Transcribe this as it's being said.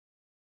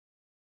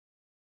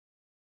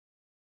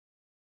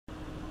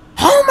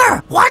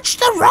Homer, watch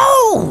the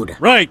road!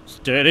 Right,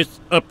 status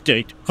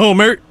update.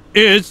 Homer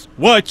is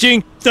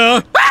watching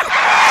the...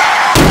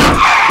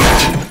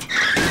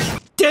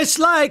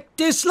 Dislike!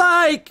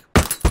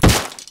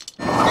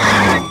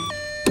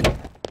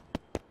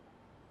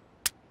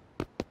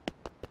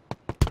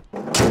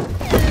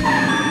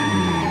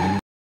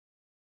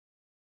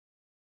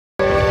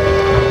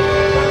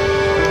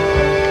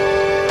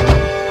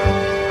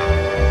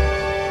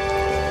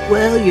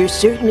 Well, you're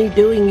certainly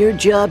doing your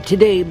job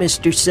today,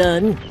 Mr.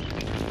 Sun.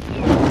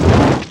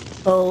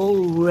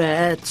 Oh,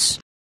 rats.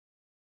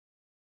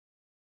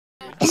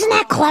 Isn't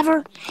that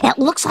clever? It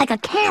looks like a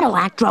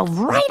Cadillac drove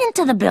right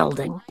into the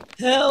building.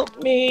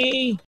 Help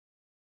me!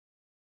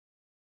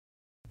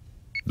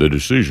 The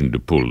decision to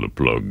pull the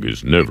plug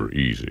is never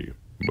easy,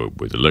 but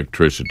with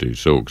electricity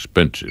so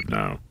expensive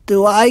now...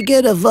 Do I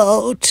get a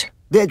vote?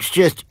 That's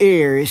just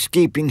air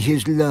escaping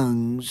his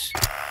lungs.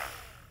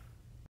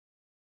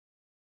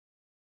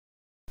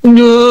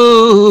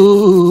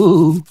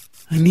 No!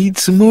 I need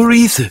some more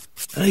ether.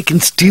 I can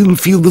still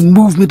feel the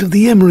movement of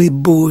the emery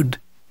board.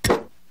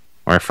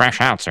 We're fresh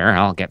out, sir.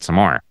 I'll get some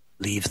more.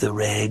 Leave the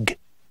rag.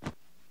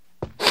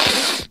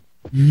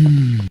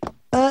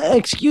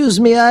 Excuse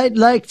me, I'd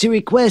like to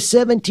request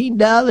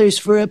 $17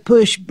 for a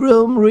push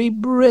broom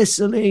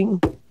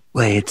rebristling.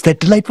 Why, it's that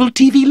delightful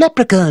TV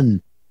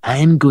leprechaun.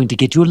 I'm going to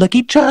get your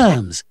Lucky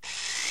Charms.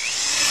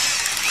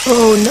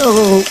 Oh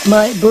no,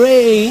 my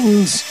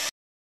brains.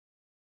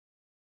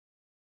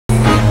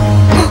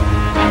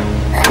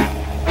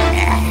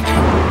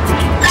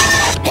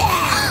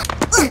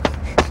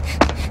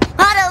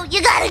 Otto,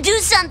 you gotta do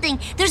something.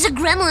 There's a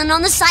gremlin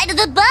on the side of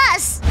the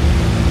bus.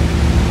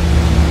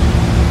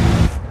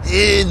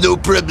 No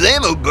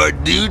problemo,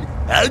 Bart, dude.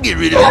 I'll get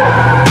rid of it.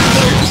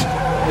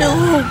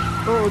 No.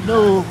 Oh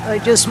no, I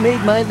just made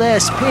my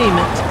last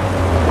payment.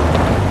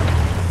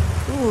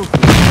 Ooh.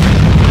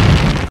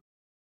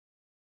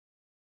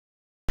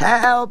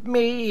 Help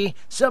me!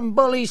 Some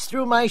bullies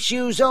threw my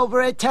shoes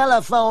over a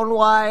telephone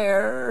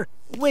wire.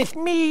 With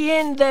me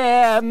in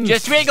them.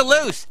 Just wriggle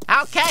loose.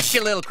 I'll catch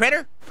you, little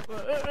critter.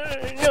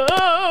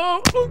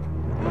 No!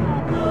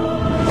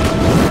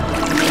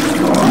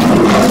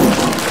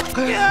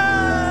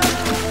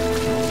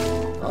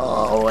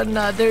 Oh,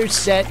 another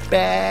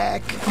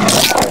setback.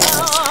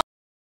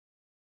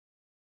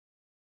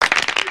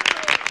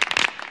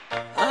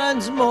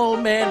 Hans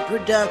Moleman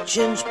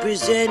Productions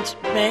presents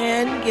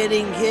Man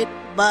Getting Hit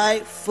by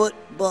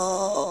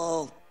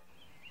Football.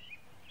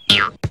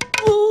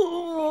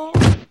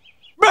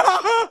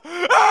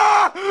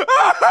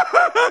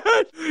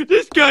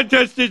 This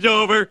contest is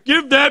over.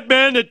 Give that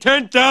man the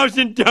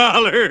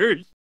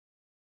 $10,000.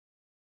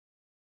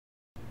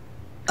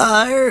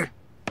 R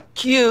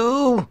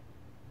Q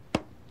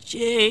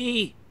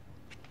J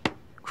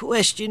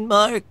question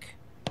mark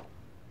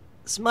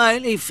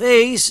smiley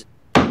face.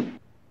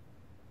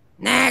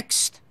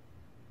 Next.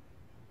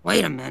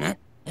 Wait a minute.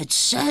 It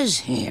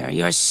says here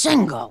you're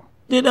single.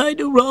 Did I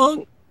do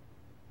wrong?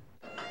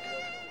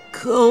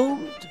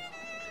 Cold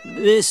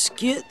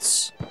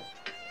biscuits,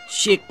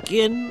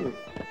 chicken,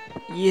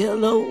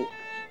 yellow,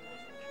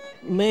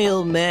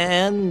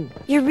 mailman.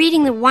 You're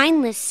reading the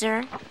wine list,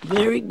 sir.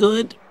 Very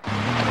good.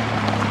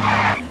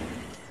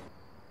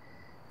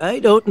 I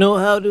don't know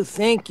how to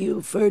thank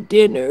you for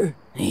dinner.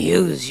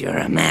 Use your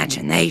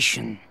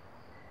imagination.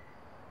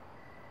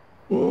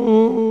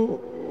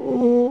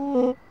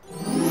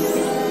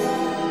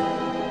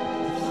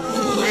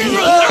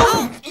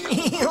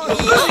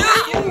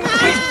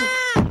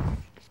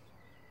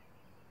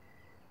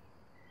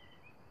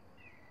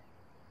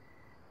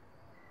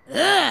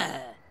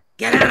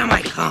 Get out of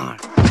my car.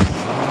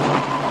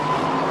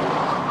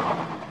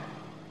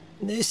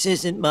 This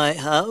isn't my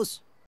house.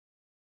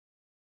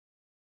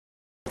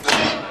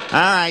 All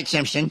right,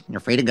 Simpson, you're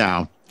free to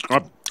go.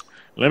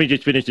 Let me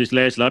just finish this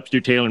last lobster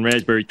tail and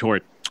raspberry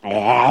tort.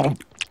 All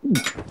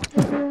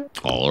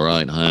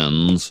right,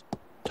 Hans.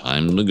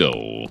 Time to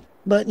go.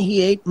 But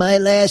he ate my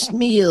last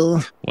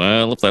meal.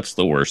 Well, if that's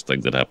the worst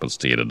thing that happens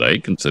to you today,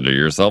 consider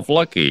yourself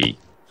lucky.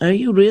 Are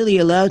you really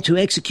allowed to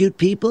execute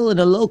people in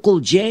a local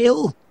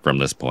jail? From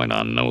this point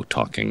on, no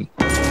talking.